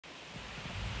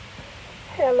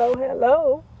Hello,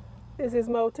 hello. This is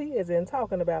Moti, as in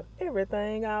talking about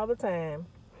everything all the time.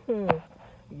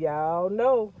 Y'all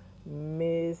know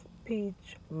Miss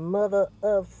Peach, mother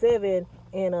of seven,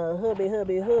 and a hubby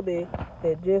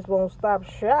that just won't stop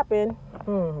shopping.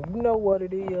 You know what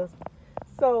it is.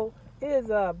 So,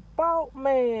 is a bought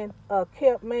man a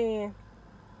kept man?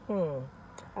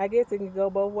 I guess it can go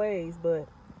both ways, but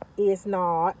it's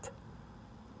not.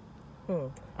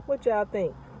 What y'all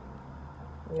think?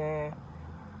 Nah,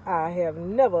 I have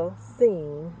never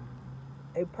seen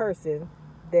a person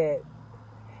that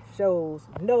shows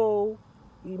no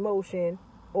emotion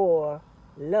or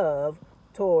love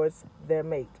towards their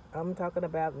mate. I'm talking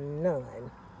about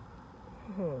none.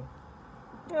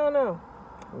 I don't know.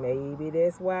 Maybe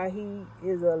that's why he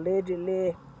is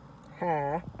allegedly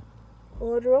high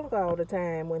or drunk all the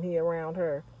time when he around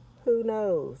her. Who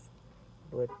knows?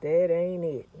 But that ain't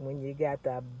it when you got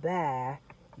to buy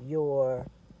your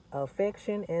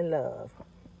affection and love.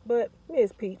 But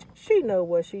Miss Peach, she know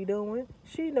what she doing.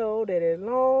 She know that as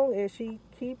long as she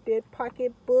keep that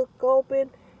pocketbook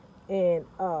open and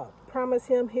promise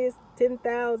him his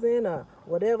 10,000 or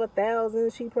whatever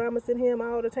thousand she promising him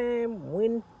all the time,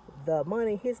 when the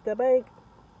money hits the bank,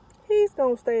 he's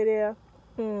gonna stay there.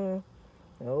 Oh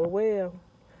well.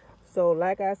 So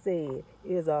like I said,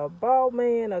 is a bald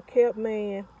man a kept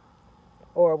man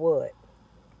or what?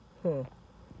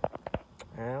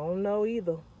 I don't know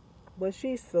either. But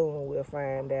she soon will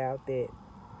find out that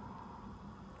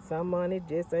some money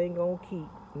just ain't gonna keep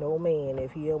no man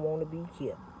if he don't want to be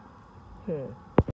kept.